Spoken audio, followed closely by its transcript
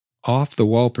Off the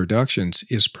Wall Productions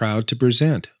is proud to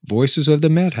present Voices of the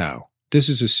Methow. This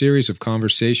is a series of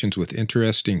conversations with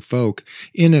interesting folk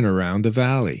in and around the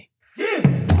valley.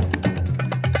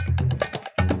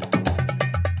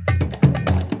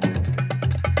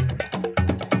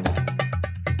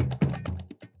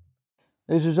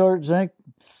 This is Art Zink.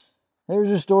 Here's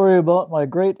a story about my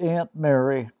great-aunt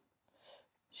Mary.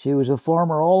 She was a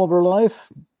farmer all of her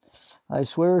life. I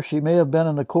swear she may have been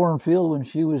in a cornfield when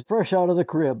she was fresh out of the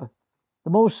crib. The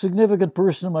most significant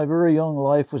person in my very young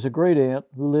life was a great-aunt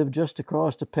who lived just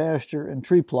across the pasture and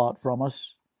tree plot from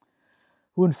us,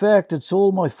 who in fact had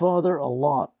sold my father a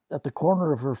lot at the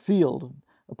corner of her field,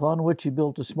 upon which he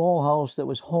built a small house that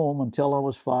was home until I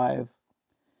was 5.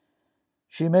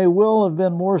 She may well have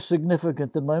been more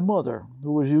significant than my mother,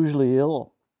 who was usually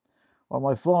ill, or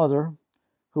my father,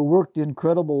 who worked the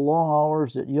incredible long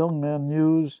hours that young men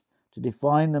use to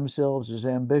define themselves as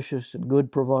ambitious and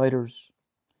good providers.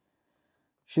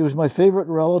 She was my favorite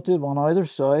relative on either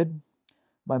side,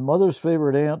 my mother's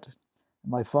favorite aunt,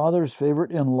 and my father's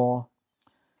favorite in-law.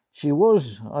 She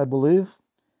was, I believe,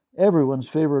 everyone's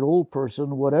favorite old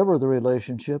person, whatever the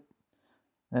relationship,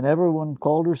 and everyone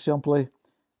called her simply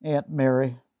Aunt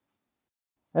Mary.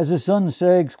 As the sun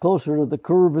sags closer to the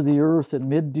curve of the earth in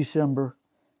mid-December,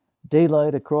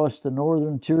 daylight across the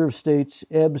northern tier of states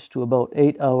ebbs to about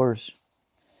 8 hours.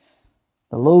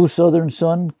 The low southern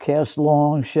sun casts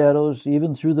long shadows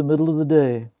even through the middle of the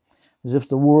day, as if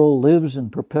the world lives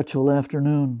in perpetual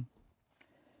afternoon.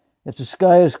 If the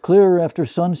sky is clear after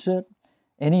sunset,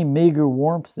 any meager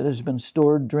warmth that has been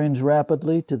stored drains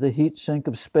rapidly to the heat sink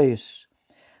of space,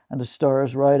 and the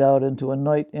stars ride out into a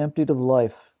night emptied of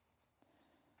life.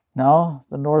 Now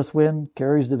the north wind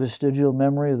carries the vestigial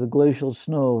memory of the glacial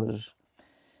snows.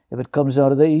 If it comes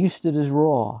out of the east, it is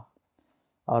raw.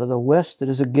 Out of the west, it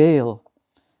is a gale.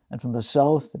 And from the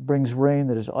south, it brings rain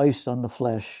that is ice on the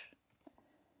flesh.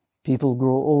 People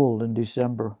grow old in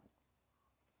December.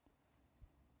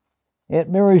 Aunt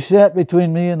Mary sat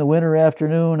between me and the winter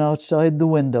afternoon outside the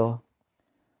window.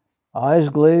 Eyes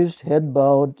glazed, head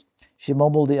bowed, she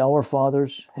mumbled the Our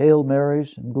Fathers, Hail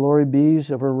Marys, and Glory Bees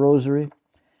of her rosary,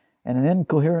 and an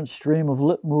incoherent stream of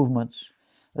lip movements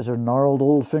as her gnarled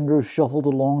old fingers shuffled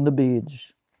along the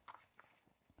beads.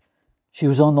 She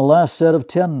was on the last set of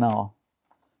 10 now.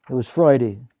 It was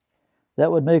Friday.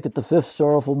 That would make it the 5th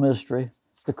sorrowful mystery,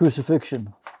 the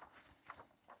crucifixion.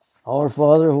 Our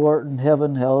Father who art in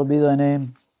heaven, hallowed be thy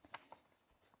name.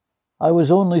 I was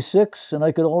only 6, and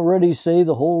I could already say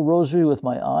the whole rosary with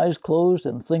my eyes closed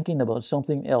and thinking about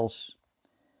something else.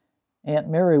 Aunt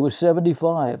Mary was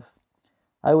 75.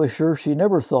 I was sure she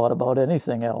never thought about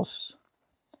anything else.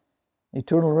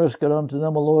 Eternal rest get unto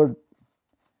them, O Lord.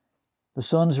 The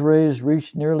sun's rays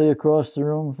reached nearly across the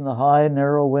room from the high,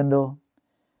 narrow window,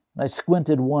 and I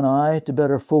squinted one eye to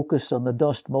better focus on the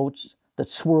dust motes that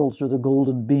swirled through the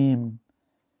golden beam,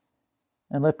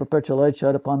 and let perpetual light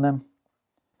shine upon them.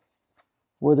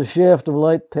 Where the shaft of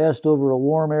light passed over a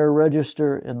warm air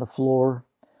register in the floor,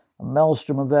 a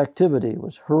maelstrom of activity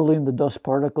was hurling the dust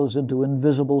particles into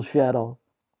invisible shadow.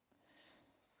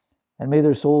 And may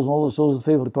their souls and all the souls of the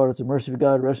faithful departed to the mercy of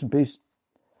God rest in peace.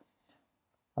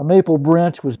 A maple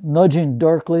branch was nudging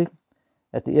darkly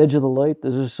at the edge of the light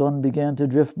as the sun began to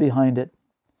drift behind it.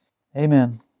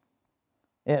 Amen.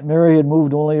 Aunt Mary had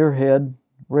moved only her head,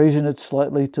 raising it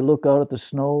slightly to look out at the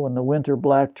snow and the winter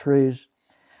black trees,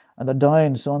 and the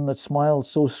dying sun that smiled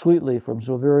so sweetly from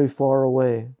so very far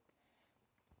away.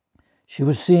 She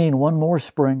was seeing one more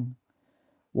spring,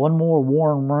 one more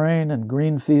warm rain and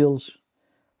green fields,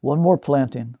 one more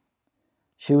planting.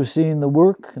 She was seeing the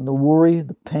work and the worry,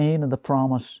 the pain and the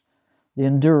promise, the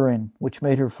enduring which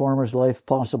made her farmer's life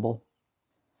possible.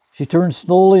 She turned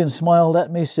slowly and smiled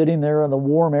at me, sitting there in the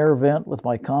warm air vent with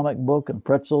my comic book and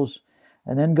pretzels,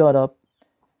 and then got up,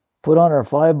 put on her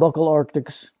 5-buckle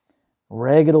Arctics,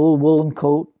 ragged old woolen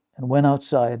coat, and went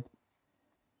outside.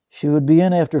 She would be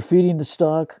in after feeding the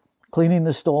stock, cleaning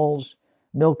the stalls,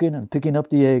 milking and picking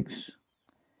up the eggs.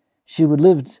 She would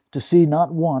live to see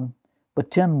not 1,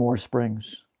 but 10 more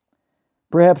springs.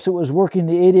 Perhaps it was working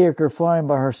the 80-acre farm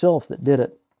by herself that did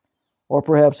it, or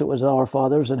perhaps it was Our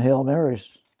Fathers and Hail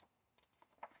Marys.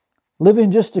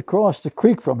 Living just across the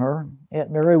creek from her,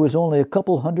 Aunt Mary was only a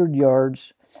couple hundred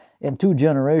yards in 2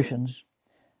 generations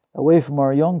away from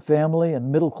our young family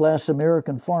and middle-class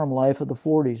American farm life of the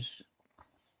 40s.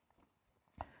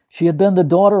 She had been the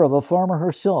daughter of a farmer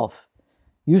herself,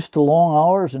 used to long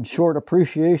hours and short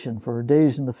appreciation for her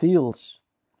days in the fields.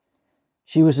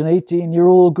 She was an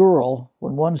 18-year-old girl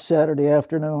when one Saturday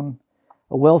afternoon,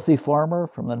 a wealthy farmer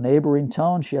from the neighboring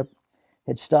township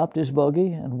had stopped his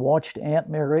buggy and watched Aunt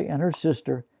Mary and her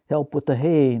sister help with the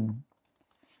haying.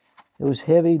 It was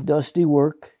heavy, dusty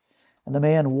work, and the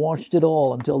man watched it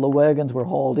all until the wagons were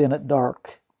hauled in at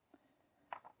dark.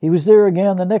 He was there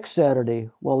again the next Saturday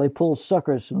while they pulled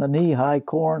suckers from the knee-high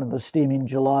corn in the steaming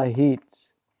July heat.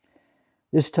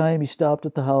 This time he stopped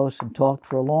at the house and talked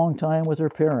for a long time with her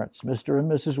parents, Mr.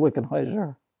 and Mrs.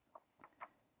 Wickenheiser.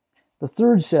 The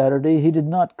third Saturday he did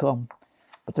not come,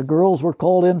 but the girls were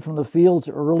called in from the fields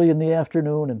early in the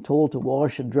afternoon and told to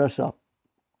wash and dress up.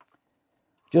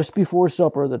 Just before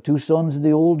supper, the two sons of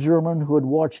the old German who had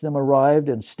watched them arrived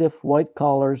in stiff white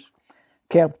collars,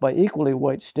 capped by equally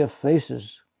white stiff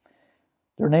faces.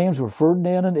 Their names were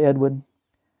Ferdinand and Edwin.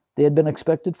 They had been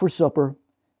expected for supper,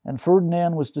 and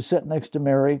Ferdinand was to sit next to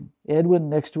Mary, Edwin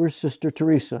next to her sister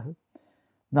Teresa.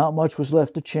 Not much was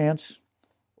left to chance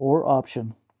or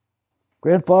option.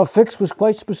 Grandpa Fix was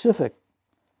quite specific.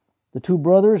 The two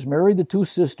brothers married the two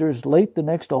sisters late the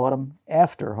next autumn,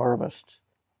 after harvest.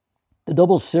 The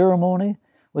double ceremony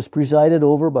was presided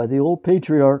over by the old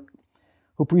patriarch,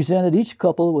 who presented each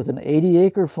couple with an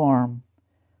 80-acre farm,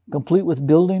 complete with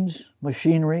buildings,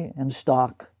 machinery, and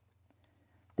stock.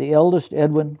 The eldest,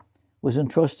 Edwin, was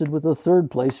entrusted with the third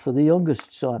place for the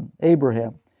youngest son,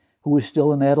 Abraham, who was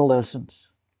still in adolescence.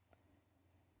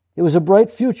 It was a bright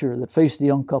future that faced the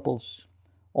young couples.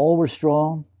 All were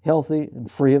strong, healthy, and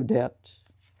free of debt.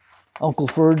 Uncle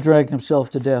Ferd drank himself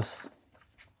to death.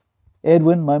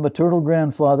 Edwin, my maternal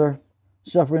grandfather,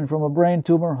 suffering from a brain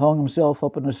tumor, hung himself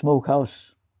up in the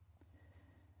smokehouse.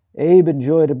 Abe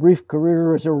enjoyed a brief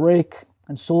career as a rake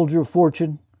and soldier of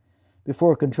fortune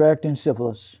before contracting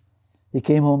syphilis. He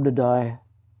came home to die.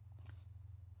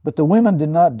 But the women did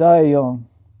not die young.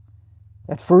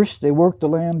 At first, they worked the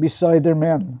land beside their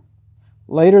men.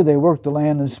 Later, they worked the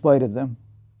land in spite of them.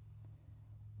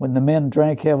 When the men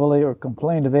drank heavily or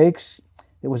complained of aches,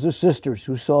 it was the sisters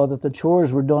who saw that the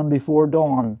chores were done before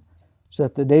dawn, so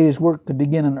that the day's work could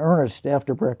begin in earnest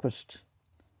after breakfast.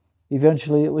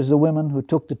 Eventually, it was the women who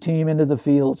took the team into the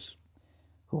fields,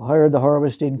 who hired the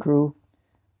harvesting crew,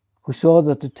 who saw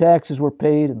that the taxes were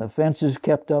paid and the fences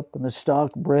kept up and the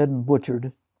stock bred and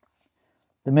butchered.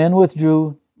 The men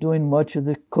withdrew, doing much of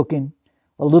the cooking,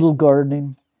 a little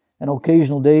gardening, an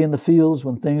occasional day in the fields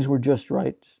when things were just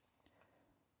right.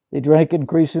 They drank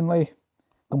increasingly,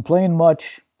 complained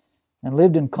much, and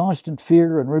lived in constant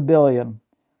fear and rebellion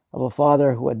of a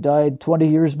father who had died 20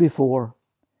 years before,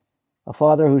 a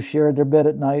father who shared their bed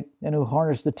at night and who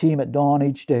harnessed the team at dawn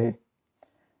each day,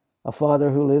 a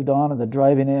father who lived on in the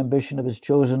driving ambition of his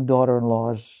chosen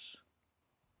daughter-in-laws.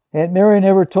 Aunt Mary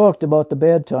never talked about the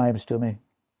bad times to me.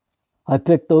 I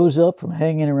picked those up from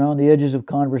hanging around the edges of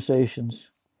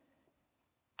conversations.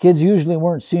 Kids usually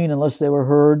weren't seen unless they were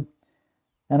heard,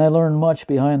 and I learned much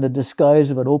behind the disguise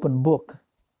of an open book.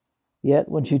 Yet,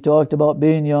 when she talked about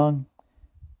being young,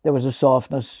 there was a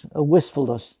softness, a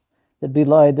wistfulness that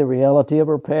belied the reality of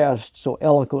her past, so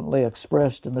eloquently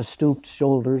expressed in the stooped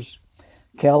shoulders,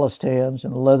 calloused hands,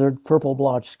 and leathered,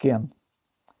 purple-blotched skin.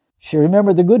 She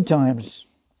remembered the good times,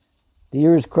 the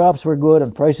years crops were good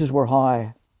and prices were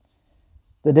high,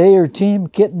 the day her team,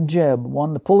 Kit and Jeb,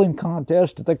 won the pulling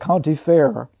contest at the county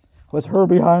fair, with her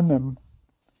behind them.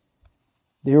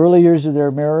 The early years of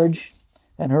their marriage,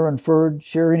 and her and Ferd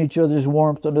sharing each other's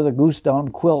warmth under the goose-down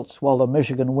quilts while the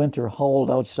Michigan winter howled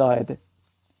outside.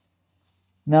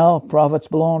 Now, profits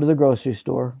belonged to the grocery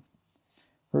store.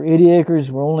 Her 80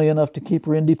 acres were only enough to keep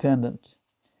her independent.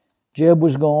 Jeb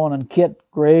was gone, and Kit,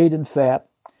 grayed and fat,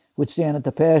 would stand at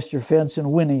the pasture fence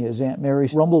and whinny as Aunt Mary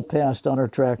rumbled past on her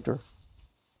tractor.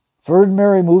 Ferd and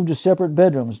Mary moved to separate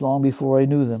bedrooms long before I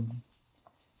knew them.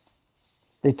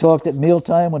 They talked at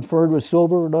mealtime when Ferd was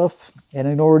sober enough and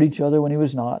ignored each other when he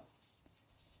was not.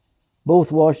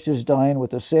 Both watched his dying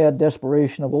with the sad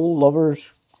desperation of old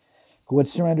lovers who had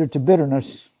surrendered to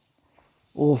bitterness,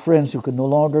 old friends who could no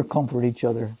longer comfort each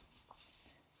other.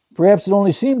 Perhaps it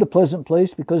only seemed a pleasant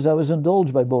place because I was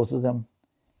indulged by both of them.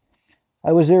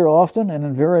 I was there often and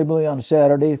invariably on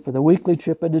Saturday for the weekly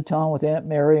trip into town with Aunt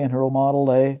Mary and her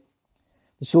Model A,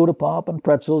 the soda pop and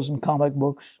pretzels and comic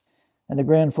books, and the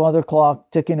grandfather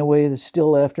clock ticking away the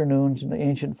still afternoons in the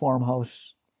ancient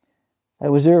farmhouse. I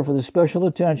was there for the special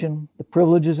attention, the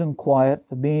privileges and quiet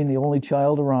of being the only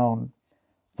child around,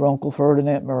 for Uncle Ferd and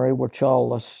Aunt Mary were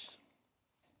childless.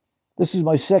 This is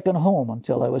my second home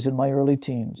until I was in my early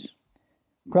teens,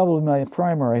 probably my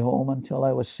primary home until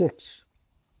I was 6.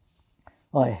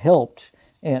 I helped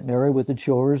Aunt Mary with the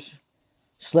chores,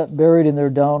 slept buried in their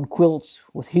down quilts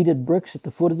with heated bricks at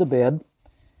the foot of the bed,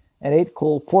 and ate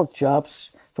cold pork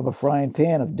chops from a frying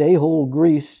pan of day-old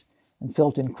grease and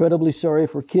felt incredibly sorry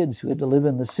for kids who had to live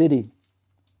in the city.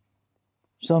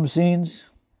 Some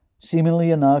scenes, seemingly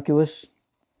innocuous,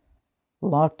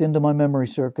 locked into my memory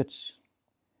circuits.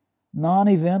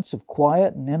 Non-events of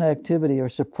quiet and inactivity are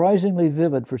surprisingly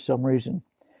vivid for some reason,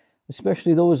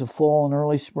 especially those of fall and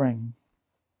early spring.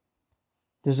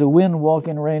 There's a wind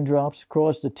walking raindrops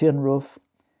across the tin roof,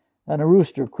 and a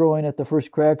rooster crowing at the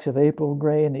first cracks of April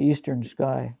gray in the eastern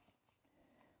sky.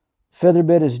 The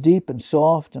featherbed is deep and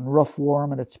soft and rough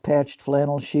warm in its patched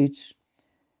flannel sheets,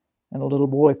 and a little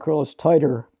boy curls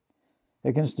tighter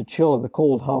against the chill of the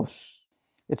cold house.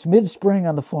 It's mid-spring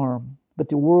on the farm, but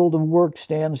the world of work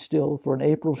stands still for an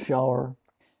April shower,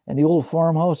 and the old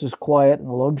farmhouse is quiet in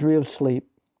the luxury of sleep.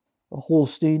 A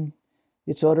Holstein,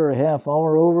 its udder a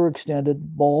half-hour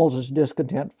overextended, bawls its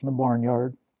discontent from the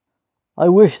barnyard. I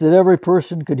wish that every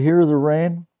person could hear the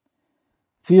rain,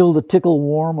 feel the tickle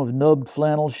warm of nubbed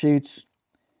flannel sheets,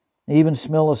 and even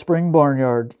smell a spring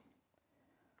barnyard.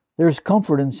 There's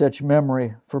comfort in such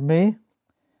memory, for me,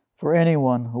 for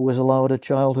anyone who was allowed a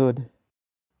childhood.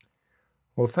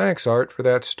 Well, thanks, Art, for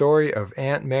that story of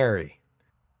Aunt Mary.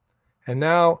 And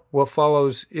now what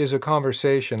follows is a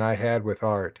conversation I had with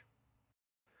Art.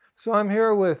 So I'm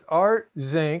here with Art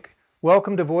Zink.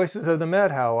 Welcome to Voices of the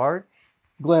Methow, Art.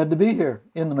 Glad to be here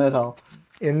in the Methow.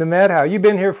 In the Methow. You've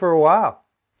been here for a while.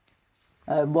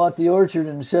 I bought the orchard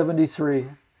in '73.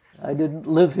 I didn't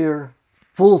live here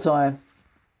full-time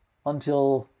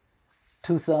until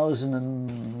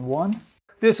 2001.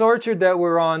 This orchard that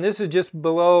we're on, this is just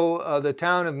below the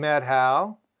town of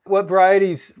Methow. What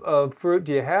varieties of fruit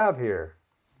do you have here?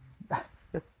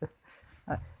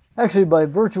 Actually, by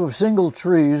virtue of single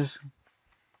trees,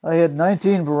 I had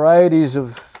 19 varieties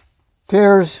of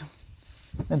pears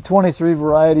and 23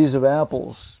 varieties of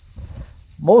apples.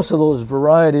 Most of those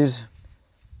varieties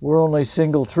were only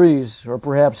single trees, or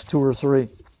perhaps 2 or 3.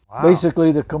 Wow.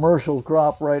 Basically, the commercial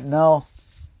crop right now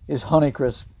is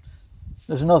Honeycrisp.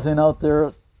 There's nothing out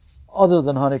there other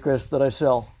than Honeycrisp that I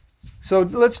sell. So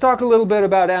let's talk a little bit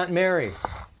about Aunt Mary.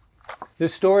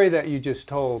 This story that you just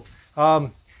told.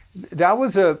 That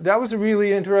was a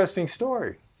really interesting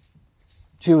story.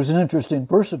 She was an interesting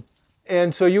person.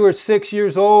 And so you were 6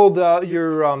 years old.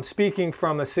 You're speaking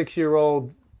from a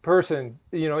 6-year-old person,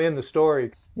 in the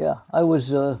story. Yeah,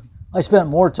 I spent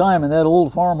more time in that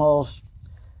old farmhouse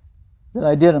than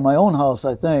I did in my own house,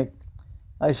 I think.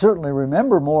 I certainly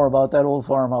remember more about that old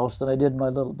farmhouse than I did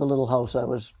the little house I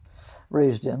was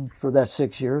raised in for that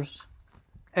 6 years.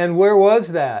 And where was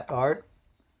that, Art?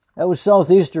 That was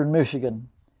southeastern Michigan.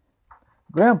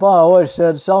 Grandpa always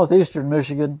said southeastern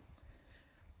Michigan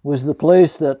was the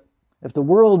place that if the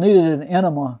world needed an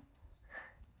enema,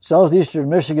 southeastern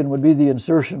Michigan would be the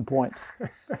insertion point.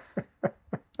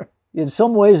 In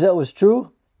some ways that was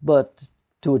true, but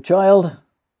to a child,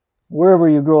 wherever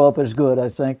you grow up is good, I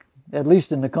think, at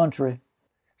least in the country.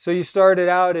 So you started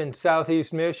out in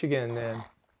southeast Michigan then?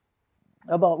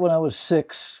 About when I was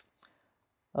 6,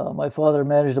 my father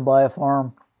managed to buy a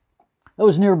farm. That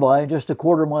was nearby, just a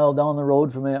quarter mile down the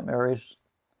road from Aunt Mary's.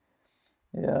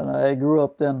 And I grew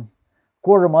up then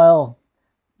quarter mile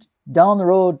down the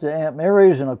road to Aunt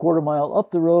Mary's and a quarter mile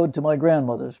up the road to my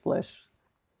grandmother's place.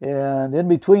 And in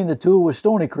between the two was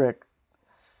Stony Creek.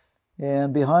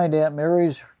 And behind Aunt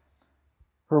Mary's,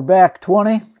 her back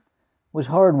 20 was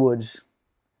hardwoods.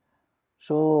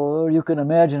 So you can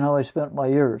imagine how I spent my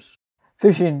years.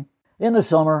 Fishing in the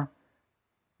summer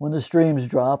when the streams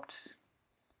dropped,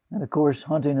 and of course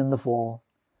hunting in the fall.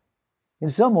 In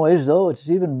some ways, though, it's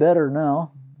even better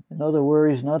now. In other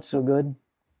worries, not so good.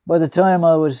 By the time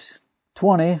I was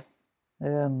 20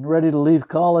 and ready to leave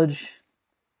college,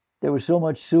 there was so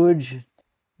much sewage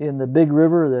in the big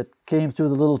river that came through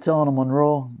the little town of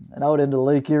Monroe and out into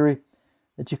Lake Erie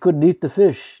that you couldn't eat the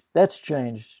fish. That's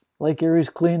changed. Lake Erie's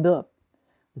cleaned up.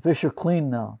 The fish are clean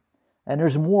now, and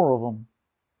there's more of them.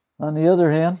 On the other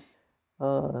hand,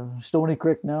 Stony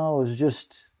Creek now is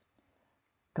just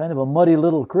kind of a muddy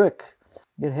little creek.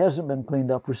 It hasn't been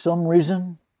cleaned up for some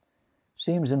reason.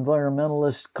 Seems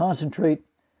environmentalists concentrate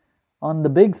on the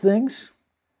big things,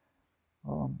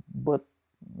 but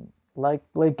like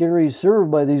Lake Erie is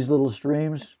served by these little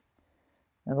streams,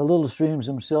 and the little streams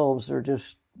themselves are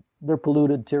they're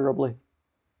polluted terribly.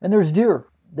 And there's deer.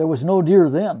 There was no deer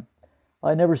then.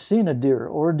 I never seen a deer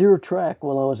or a deer track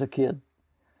while I was a kid.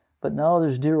 But now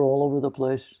there's deer all over the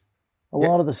place. A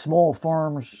lot of the small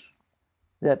farms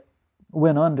that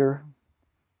went under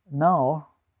now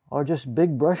are just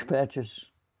big brush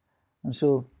patches. And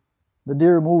so the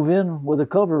deer move in where the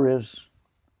cover is.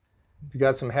 You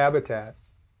got some habitat.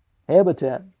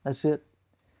 Habitat, that's it.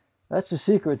 That's the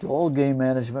secret to all game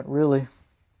management, really.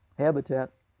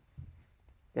 Habitat.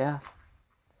 Yeah.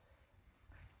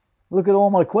 Look at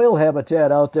all my quail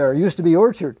habitat out there. It used to be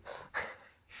orchard.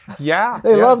 Yeah.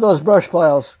 They love those brush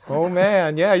piles. Oh,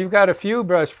 man. Yeah, you've got a few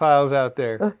brush piles out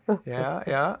there.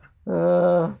 Yeah.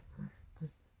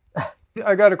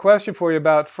 I got a question for you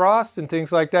about frost and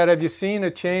things like that. Have you seen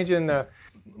a change in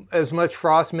as much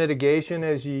frost mitigation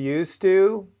as you used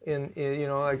to in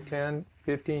like 10,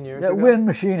 15 years ago? That wind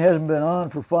machine hasn't been on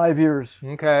for 5 years.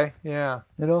 Okay, yeah.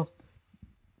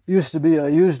 Used to be I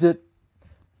used it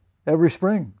every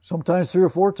spring, sometimes 3 or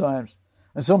 4 times.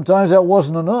 And sometimes that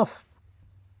wasn't enough.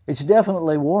 It's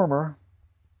definitely warmer,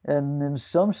 and in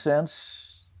some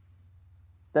sense,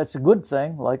 that's a good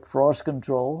thing, like frost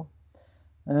control.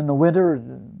 And in the winter,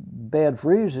 bad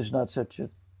freeze is not such a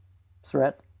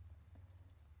threat.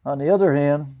 On the other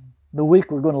hand, the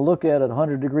week we're going to look at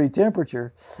 100-degree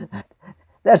temperature,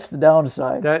 that's the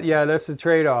downside. That's the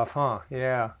trade-off, huh?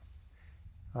 Yeah.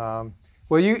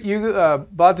 Well, you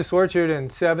bought this orchard in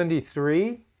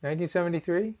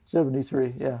 1973?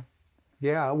 73, yeah.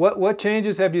 Yeah. What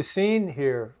changes have you seen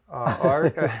here,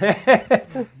 Art?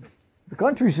 The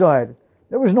countryside.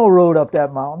 There was no road up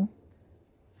that mountain.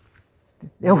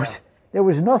 There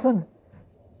was nothing,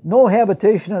 no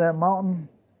habitation on that mountain.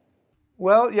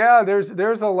 Well, yeah,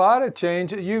 there's a lot of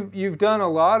change. You've done a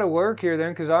lot of work here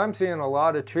then, because I'm seeing a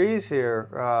lot of trees here,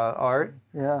 Art.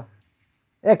 Yeah.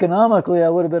 Economically, I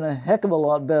would have been a heck of a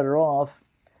lot better off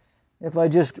if I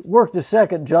just worked a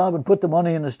second job and put the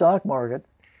money in the stock market.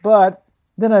 But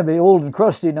then I'd be old and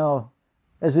crusty now.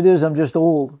 As it is, I'm just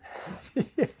old.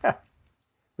 Yeah.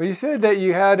 Well, you said that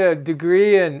you had a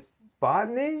degree in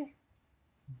botany?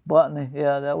 Botany,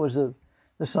 yeah, that was the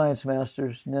science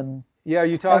masters. And then, yeah,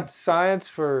 you taught science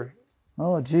for...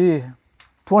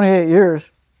 28 years,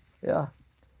 yeah.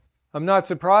 I'm not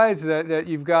surprised that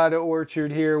you've got an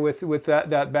orchard here with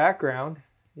that background,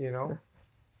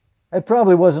 I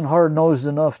probably wasn't hard-nosed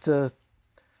enough to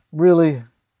really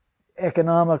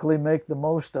economically make the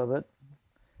most of it.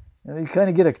 You kind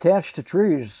of get attached to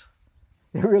trees.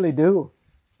 You really do.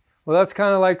 Well, that's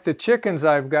kind of like the chickens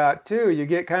I've got, too. You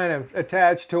get kind of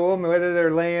attached to them, whether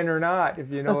they're laying or not,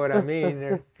 if you know what I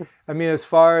mean. As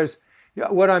far as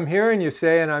what I'm hearing you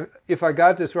say, and if I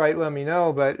got this right, let me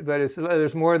know, but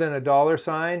there's more than a dollar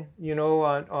sign,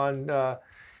 on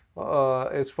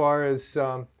as far as...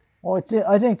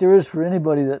 I think there is for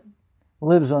anybody that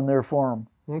lives on their farm.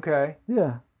 Okay.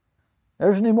 Yeah.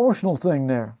 There's an emotional thing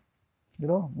there.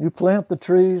 You plant the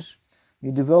trees,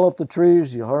 you develop the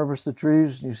trees, you harvest the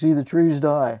trees, you see the trees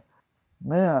die.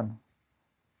 Man,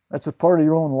 that's a part of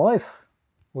your own life.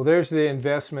 Well, there's the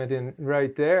investment in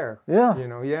right there. Yeah.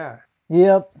 Yeah.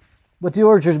 Yep. But the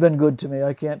orchard's been good to me.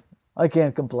 I can't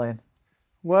complain.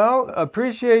 Well,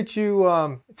 appreciate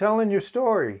you telling your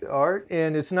story, Art,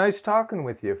 and it's nice talking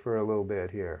with you for a little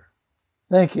bit here.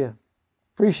 Thank you.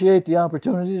 Appreciate the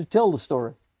opportunity to tell the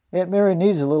story. Aunt Mary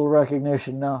needs a little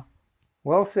recognition now.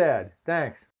 Well said.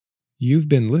 Thanks. You've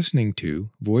been listening to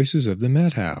Voices of the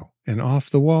Methow, an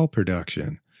off-the-wall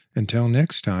production. Until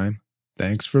next time,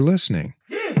 thanks for listening.